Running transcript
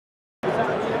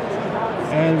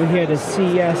and we're here to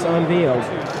CES Unveiled.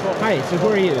 Hi, so who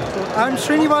are you? I'm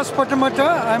Srinivas Pattamata.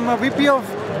 I'm a VP of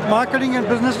Marketing and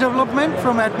Business Development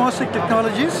from Atmosic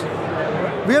Technologies.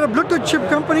 We are a Bluetooth chip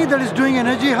company that is doing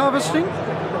energy harvesting,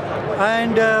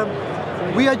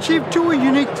 and we achieve two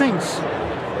unique things.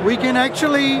 We can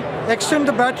actually extend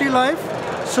the battery life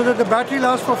so that the battery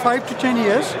lasts for 5 to 10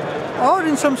 years, or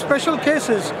in some special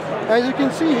cases, as you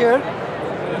can see here,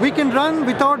 we can run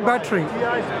without battery.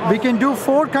 We can do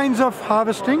 4 kinds of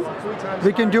harvesting.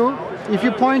 We can do, if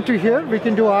you point to here, we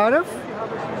can do RF,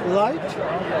 light,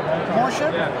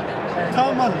 motion,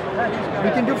 thermal.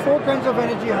 We can do 4 kinds of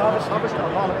energy harvesting.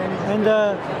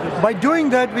 And by doing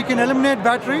that, we can eliminate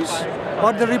batteries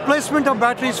or the replacement of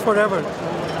batteries forever.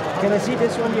 Can I see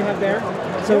this one you have there?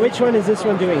 So which one is this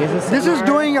one doing? This is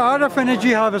doing RF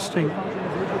energy harvesting.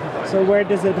 So where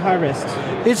does it harvest?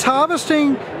 It's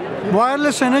harvesting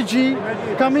wireless energy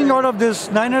coming out of this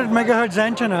 900 megahertz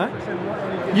antenna.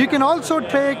 You can also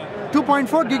take 2.4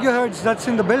 gigahertz that's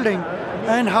in the building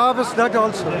and harvest that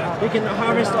also. We can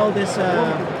harvest all this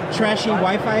trashy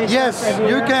Wi-Fi Yes, stuff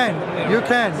everywhere? you can. You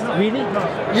can. Really?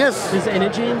 Yes. There's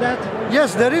energy in that?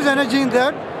 Yes, there is energy in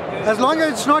that, as long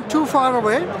as it's not too far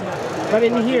away. But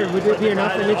in here, would there be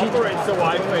enough energy? Operates the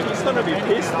Wi-Fi. He's going to be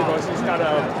pissed because he's got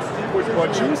to put more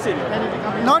juice in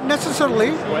it. Not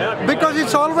necessarily, because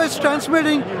it's always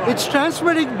transmitting. It's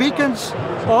transmitting beacons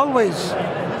always,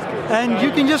 and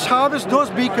you can just harvest those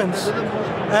beacons.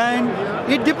 And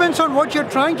it depends on what you're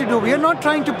trying to do. We are not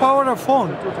trying to power a phone.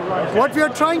 What we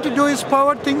are trying to do is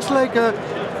power things like a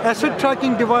asset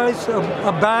tracking device,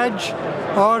 a badge,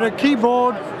 or a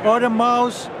keyboard, or a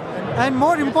mouse, and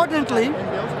more importantly,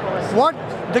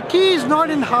 the key is not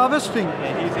in harvesting.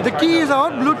 The key is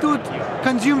our Bluetooth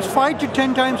consumes 5 to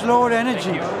 10 times lower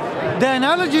energy. The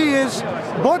analogy is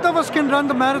both of us can run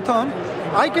the marathon.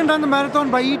 I can run the marathon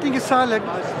by eating a salad.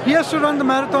 He has to run the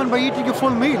marathon by eating a full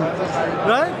meal,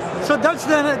 right? So that's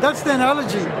the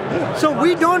analogy. So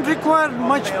we don't require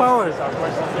much power.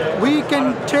 We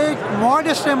can take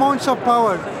modest amounts of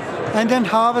power and then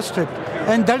harvest it,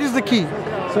 and that is the key.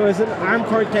 So is it ARM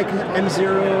Cortex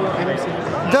M0,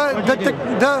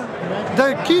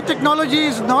 The key technology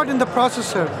is not in the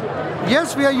processor.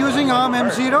 Yes, we are using ARM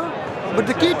M0, but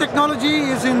the key technology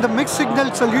is in the mixed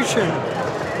signal solution.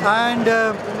 And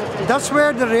that's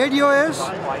where the radio is.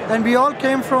 And we all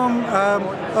came from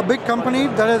a big company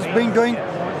that has been doing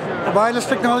wireless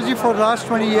technology for the last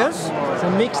 20 years. So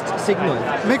mixed signal.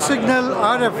 Mixed signal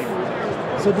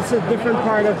RF. So this is a different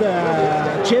part of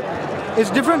the chip? It's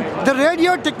different. The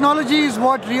radio technology is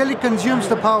what really consumes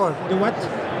the power. The what?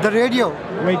 The radio.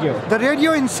 Radio. The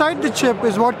radio inside the chip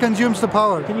is what consumes the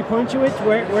power. Can you point to it?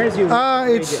 Where is your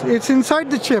it's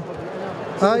inside the chip.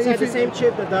 So inside the same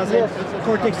chip that does it,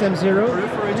 Cortex M0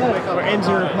 or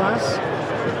M0 Plus?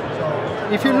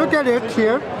 If you look at it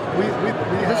here,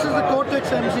 this is the Cortex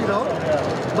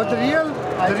M0, but the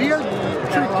real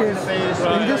trick is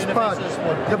in this part,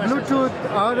 the Bluetooth,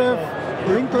 RF,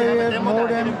 link layer,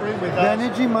 modem, the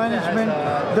energy management,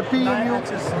 the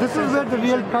PMU. This is where the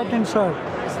real patents are.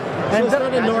 And so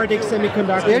it's not a Nordic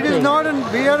semiconductor It is not, and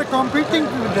we are competing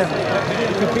with them.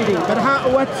 Competing, but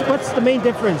what's the main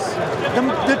difference?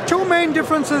 The two main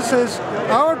differences is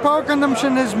our power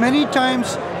consumption is many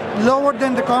times lower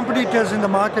than the competitors in the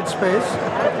market space.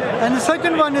 And the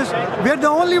second one is we are the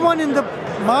only one in the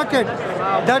market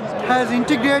that has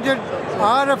integrated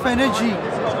RF energy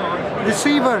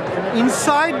receiver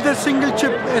inside the single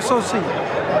chip SoC.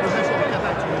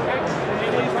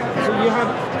 So you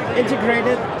have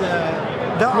integrated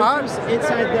the Bluetooth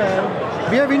inside the...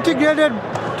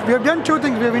 We have done two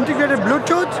things. We have integrated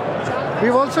Bluetooth.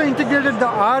 We've also integrated the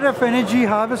RF energy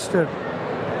harvester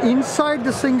inside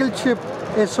the single chip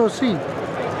SoC.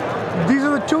 These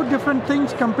are the two different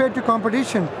things compared to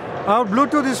competition. Our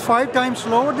Bluetooth is 5 times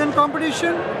slower than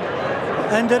competition,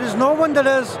 and there is no one that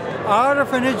has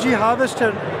RF energy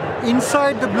harvester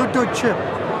inside the Bluetooth chip.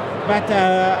 But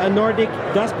a Nordic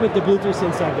does put the Bluetooth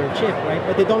inside their chip, right?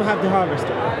 But they don't have the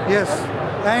harvester. Yes,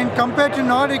 and compared to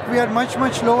Nordic, we are much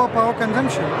lower power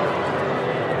consumption.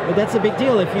 But that's a big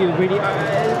deal if you really...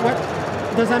 what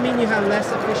does that mean? You have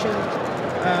less efficient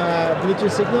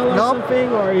Bluetooth signal or something,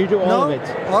 or you do all of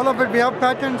it? All of it. We have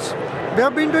patents. We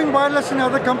have been doing wireless in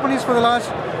other companies for the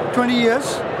last 20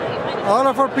 years. All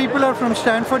of our people are from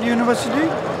Stanford University,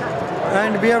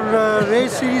 and we have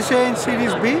raised Series A and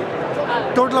Series B,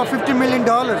 total of $50 million.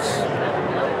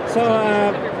 So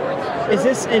is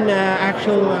this in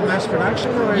actual mass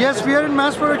production? Or yes, we are in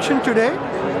mass production today.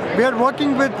 We are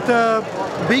working with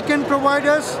beacon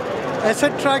providers,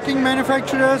 asset tracking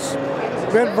manufacturers.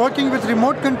 We are working with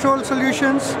remote control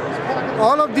solutions,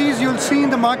 All of these you'll see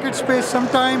in the market space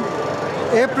sometime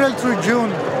April through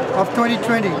June of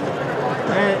 2020.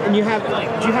 And do you have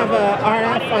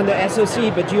RF on the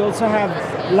SoC, but you also have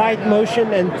light,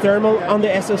 motion, and thermal on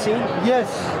the SoC? Yes.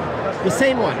 The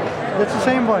same one? That's the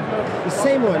same one. The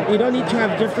same one. You don't need to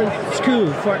have different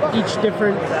SKU for each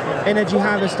different energy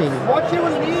harvesting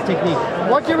technique.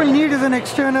 What you will need is an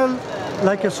external,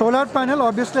 like a solar panel.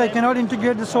 Obviously, I cannot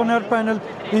integrate the solar panel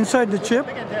inside the chip,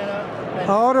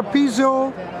 or a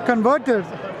piezo converter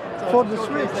for the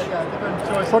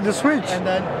switch.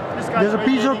 There's a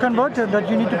piezo converter that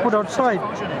you need to put outside.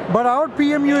 But our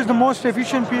PMU is the most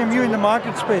efficient PMU in the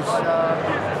market space.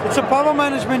 It's a power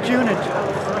management unit.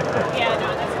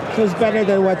 So it's better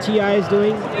than what TI is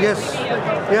doing? Yes,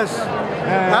 yes.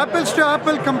 Apples to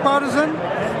apple comparison,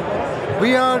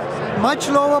 we are much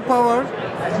lower power,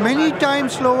 many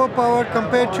times lower power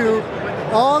compared to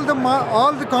all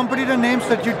the competitor names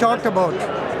that you talked about.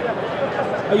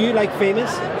 Are you like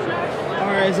famous,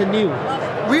 or is it new?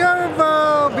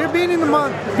 We've been in the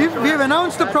market. We've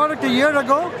announced the product a year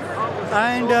ago,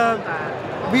 and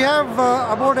we have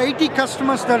about 80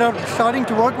 customers that are starting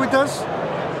to work with us,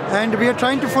 and we are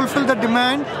trying to fulfill the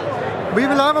demand. We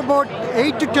will have about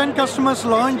 8 to 10 customers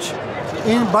launch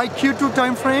by Q2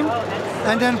 timeframe,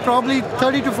 and then probably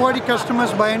 30 to 40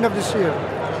 customers by end of this year.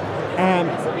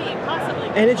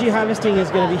 Energy harvesting is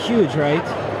going to be huge, right?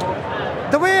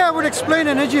 The way I would explain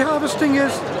energy harvesting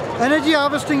is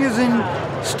in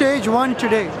stage 1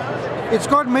 today. It's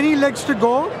got many legs to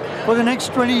go for the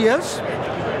next 20 years,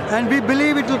 and we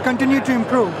believe it will continue to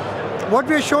improve. What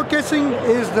we are showcasing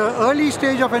is the early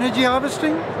stage of energy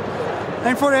harvesting.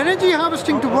 And for energy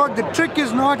harvesting to work, the trick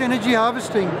is not energy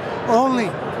harvesting only.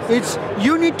 It's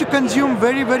you need to consume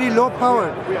very, very low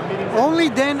power. Only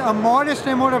then a modest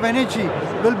amount of energy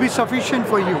will be sufficient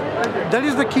for you. That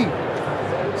is the key.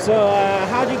 So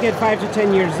how do you get 5 to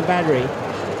 10 years of battery?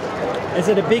 Is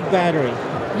it a big battery?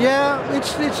 Yeah,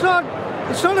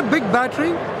 it's not a big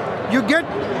battery. You get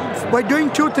by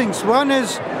doing two things. One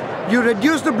is you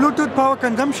reduce the Bluetooth power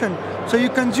consumption, so you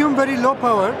consume very low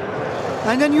power,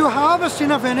 and then you harvest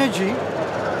enough energy,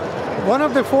 one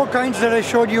of the 4 kinds that I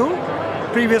showed you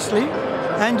previously,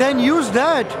 and then use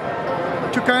that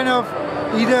to kind of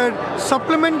either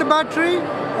supplement the battery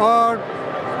or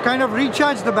kind of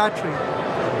recharge the battery.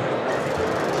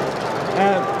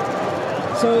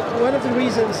 So one of the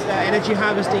reasons that energy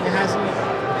harvesting hasn't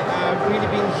really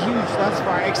been huge thus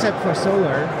far, except for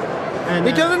solar. And,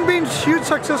 it hasn't been huge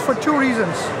success for 2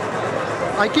 reasons.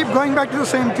 I keep going back to the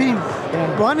same theme.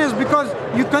 Yeah. One is because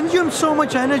you consume so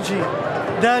much energy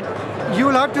that you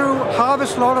will have to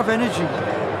harvest a lot of energy.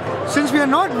 Since we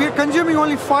are consuming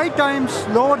only 5 times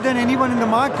lower than anyone in the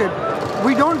market,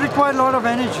 we don't require a lot of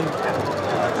energy.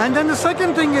 And then the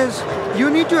second thing is, you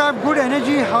need to have good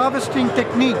energy harvesting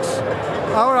techniques.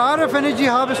 Our RF energy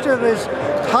harvester is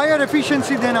higher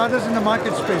efficiency than others in the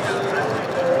market space.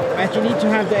 But you need to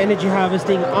have the energy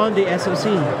harvesting on the SoC.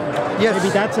 Yes. Maybe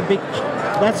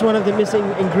that's one of the missing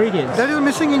ingredients. That is a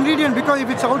missing ingredient, because if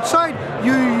it's outside,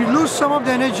 you lose some of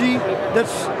the energy.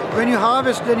 That's when you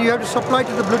harvest, then you have to supply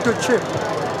to the Bluetooth chip.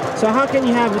 So how can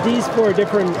you have these 4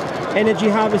 different energy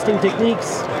harvesting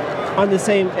techniques on the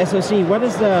same SoC? What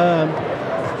is the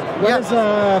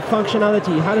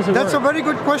functionality? How does it work? That's a very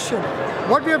good question.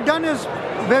 What we have done is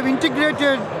we have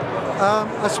integrated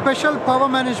a special power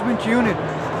management unit.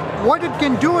 What it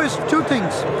can do is 2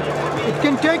 things. It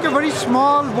can take a very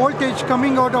small voltage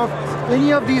coming out of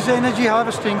any of these energy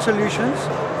harvesting solutions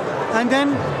and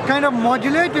then kind of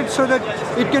modulate it so that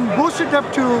it can boost it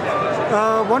up to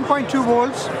 1.2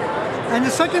 volts. And the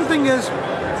second thing is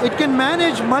it can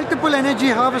manage multiple energy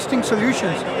harvesting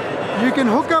solutions. You can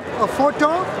hook up a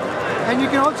photo, and you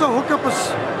can also hook up a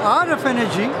RF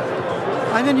energy,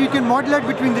 and then you can modulate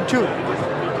between the 2.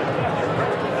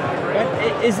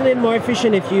 But isn't it more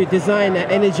efficient if you design an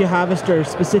energy harvester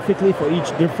specifically for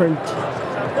each different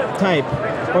type?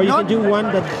 Or you can do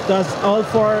one that does all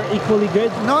 4 equally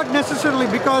good? Not necessarily,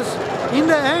 because in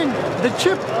the end, the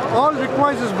chip all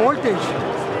requires is voltage.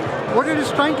 What it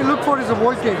is trying to look for is a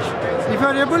voltage. If you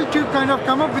are able to kind of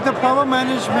come up with a power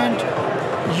management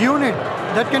unit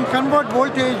that can convert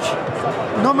voltage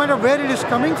no matter where it is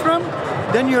coming from,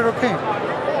 then you're okay.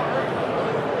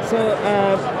 So,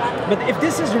 but if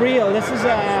this is real, this is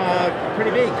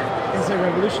pretty big. It's a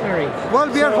revolutionary. Well,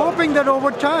 we are hoping that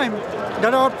over time,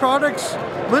 that our products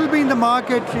will be in the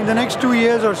market in the next 2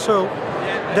 years or so,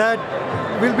 that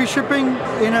we'll be shipping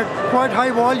in a quite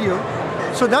high volume.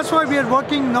 So that's why we are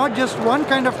working not just one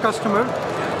kind of customer.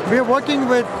 We are working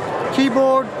with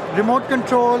keyboard, remote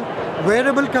control,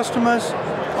 wearable customers.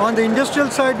 On the industrial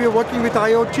side, we are working with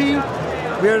IoT,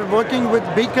 We are working with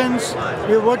beacons.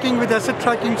 We are working with asset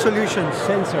tracking solutions.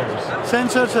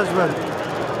 Sensors as well.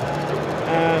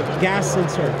 Gas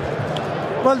sensor.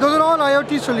 Well, those are all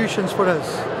IoT solutions for us,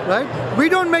 right? We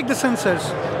don't make the sensors,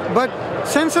 but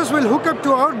sensors will hook up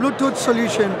to our Bluetooth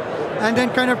solution and then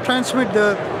kind of transmit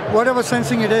the whatever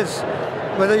sensing it is,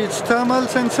 whether it's thermal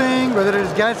sensing, whether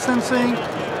it's gas sensing,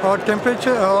 or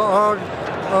temperature,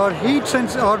 or heat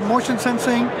sense, or motion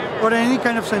sensing, or any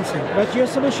kind of sensing. But your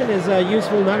solution is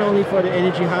useful not only for the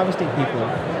energy harvesting people,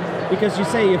 because you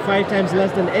say you're 5 times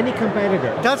less than any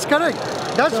competitor. That's correct.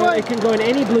 That's why it can go in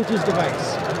any Bluetooth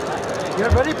device.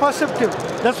 You're very perceptive.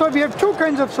 That's why we have 2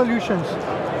 kinds of solutions.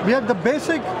 We have the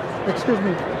basic, we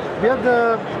have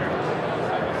the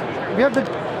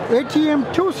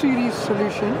ATM2 series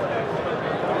solution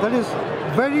that is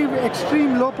very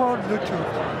extreme low power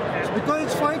Bluetooth. Because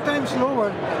it's 5 times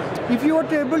lower, if you were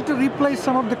able to replace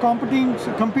some of the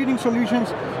competing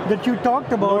solutions that you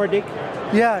talked about, Nordic.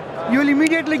 Yeah, you will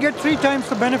immediately get 3 times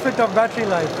the benefit of battery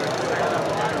life.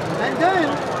 And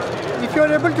then, if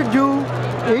you're able to do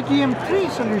ATM3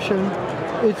 solution,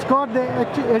 it's got the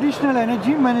additional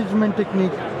energy management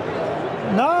technique.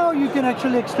 Now you can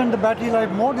actually extend the battery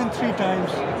life more than 3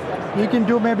 times. You can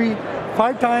do maybe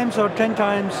 5 times or 10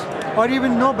 times, or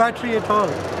even no battery at all.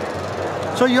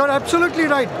 So you're absolutely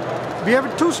right. We have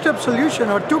a 2-step solution,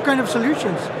 or 2 kind of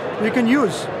solutions you can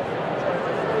use.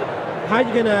 How are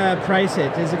you going to price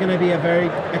it? Is it going to be a very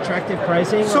attractive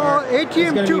pricing? So ATM2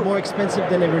 is going to be more expensive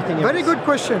than everything else? Very good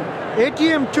question.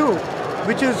 ATM2,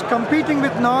 which is competing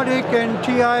with Nordic and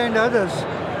TI and others,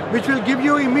 which will give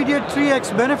you immediate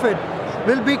 3x benefit,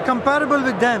 will be comparable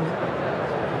with them.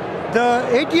 The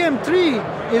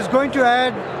ATM3 is going to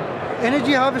add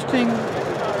energy harvesting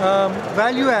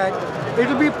value add. It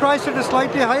will be priced at a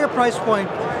slightly higher price point,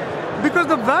 because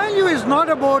the value is not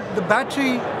about the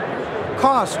battery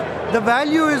cost. The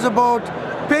value is about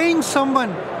paying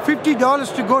someone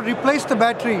 $50 to go replace the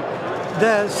battery,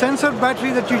 the sensor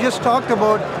battery that you just talked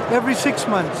about, every 6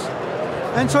 months.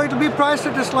 And so it will be priced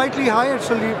at a slightly higher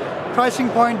pricing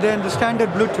point than the standard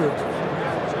Bluetooth.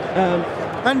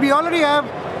 And we already have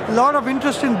a lot of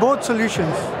interest in both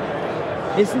solutions.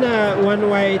 Isn't one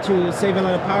way to save a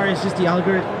lot of power is just the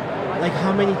algorithm, like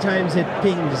how many times it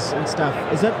pings and stuff?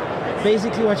 Is that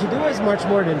basically what you do, or is much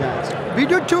more than that? We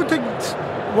do 2 things.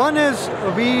 One is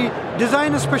we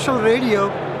design a special radio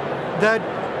that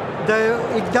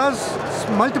it does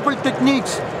multiple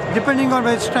techniques depending on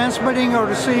whether it's transmitting or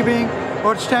receiving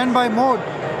or standby mode.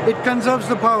 It conserves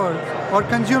the power or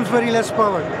consumes very less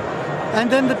power. And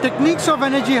then the techniques of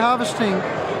energy harvesting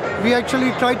we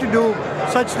actually try to do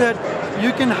such that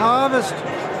you can harvest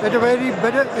at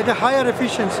a higher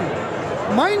efficiency.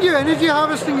 Mind you, energy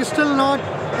harvesting is still not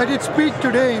at its peak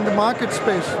today in the market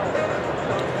space.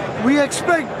 We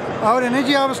expect our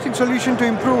energy harvesting solution to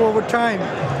improve over time,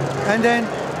 and then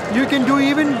you can do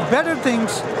even better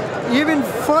things, even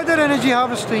further energy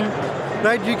harvesting,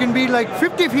 right? You can be like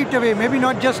 50 feet away, maybe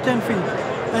not just 10 feet,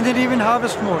 and then even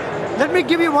harvest more. Let me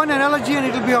give you one analogy and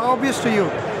it'll be obvious to you.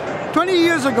 20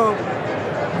 years ago,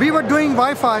 we were doing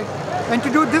Wi-Fi, and to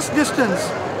do this distance,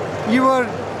 you were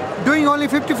doing only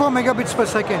 54 megabits per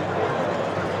second.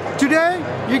 Today,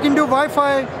 you can do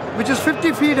Wi-Fi, which is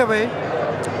 50 feet away,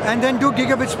 and then do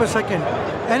gigabits per second.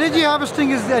 Energy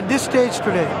harvesting is at this stage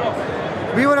today.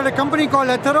 We were at a company called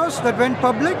Atheros that went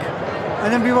public,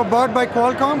 and then we were bought by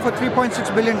Qualcomm for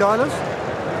 $3.6 billion.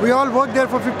 We all worked there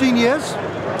for 15 years,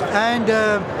 and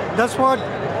that's what,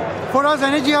 for us,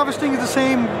 energy harvesting is the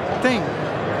same thing.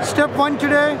 Step 1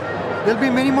 today, there'll be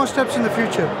many more steps in the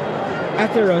future.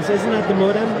 Atheros, isn't that the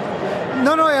modem?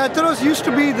 No, Atheros used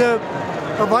to be a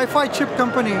Wi-Fi chip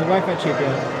company. The Wi-Fi chip,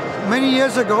 yeah. Many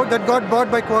years ago, that got bought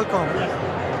by Qualcomm.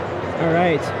 All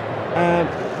right.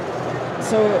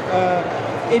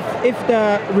 If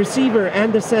the receiver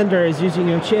and the sender is using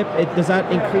your chip, does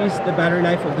that increase the battery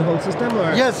life of the whole system?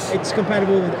 Or yes. It's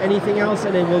compatible with anything else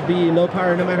and it will be low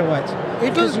power no matter what?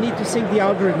 Because you need to sync the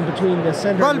algorithm between the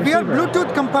sender and receiver. Well, we are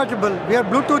Bluetooth compatible. We are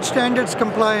Bluetooth standards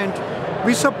compliant.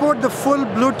 We support the full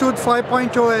Bluetooth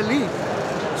 5.0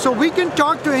 LE. So we can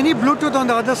talk to any Bluetooth on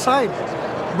the other side.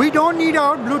 We don't need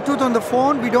our Bluetooth on the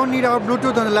phone. We don't need our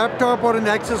Bluetooth on the laptop or in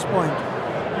the access point.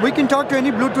 We can talk to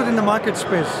any Bluetooth in the market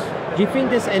space. Do you think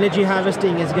this energy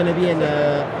harvesting is going to be in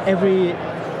every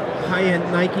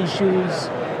high-end Nike shoes?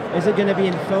 Is it going to be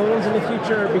in phones in the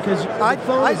future? Because the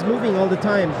phone is moving all the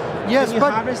time. Yes, can you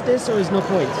harvest this, or is no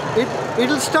point?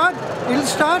 It'll start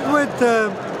with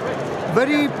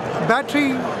very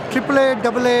battery, AAA,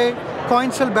 AA,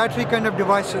 coin cell battery kind of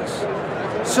devices,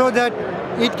 so that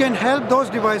it can help those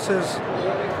devices,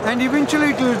 and eventually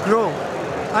it will grow.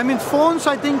 I mean, phones,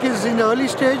 I think, is in the early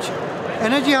stage.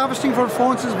 Energy harvesting for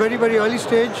phones is very, very early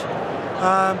stage.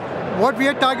 What we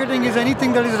are targeting is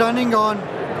anything that is running on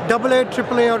AA,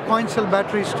 AAA, or coin cell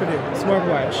batteries today.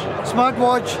 Smartwatch.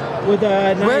 Smartwatch. With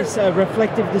a nice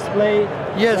reflective display,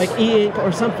 yes, like e-ink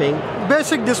or something.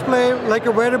 Basic display, like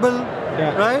a wearable,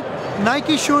 right?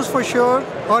 Nike shoes for sure,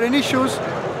 or any shoes.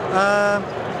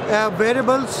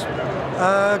 Wearables,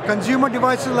 consumer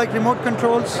devices like remote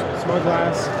controls. Smart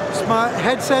glass. Smart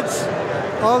headsets,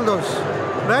 all those,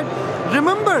 right?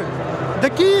 Remember, the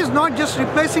key is not just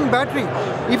replacing battery.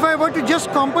 If I were to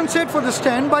just compensate for the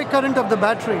standby current of the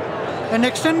battery and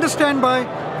extend the standby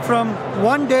from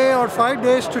 1 day or 5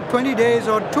 days to 20 days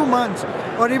or 2 months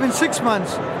or even 6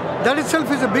 months, that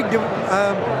itself is a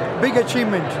big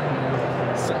achievement.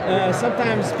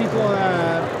 Sometimes people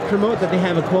promote that they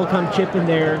have a Qualcomm chip in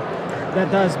there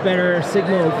that does better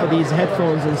signal for these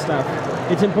headphones and stuff.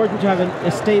 It's important to have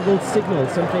a stable signal,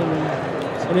 something,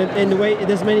 and in the way,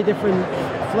 there's many different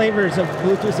flavors of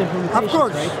Bluetooth implementations, Of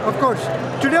course, right? of course.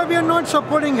 Today we are not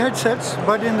supporting headsets,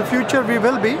 but in the future we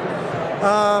will be.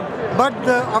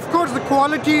 Of course, the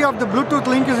quality of the Bluetooth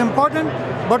link is important,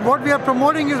 but what we are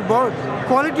promoting is both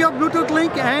quality of Bluetooth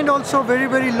link and also very,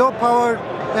 very low power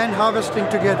and harvesting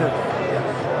together.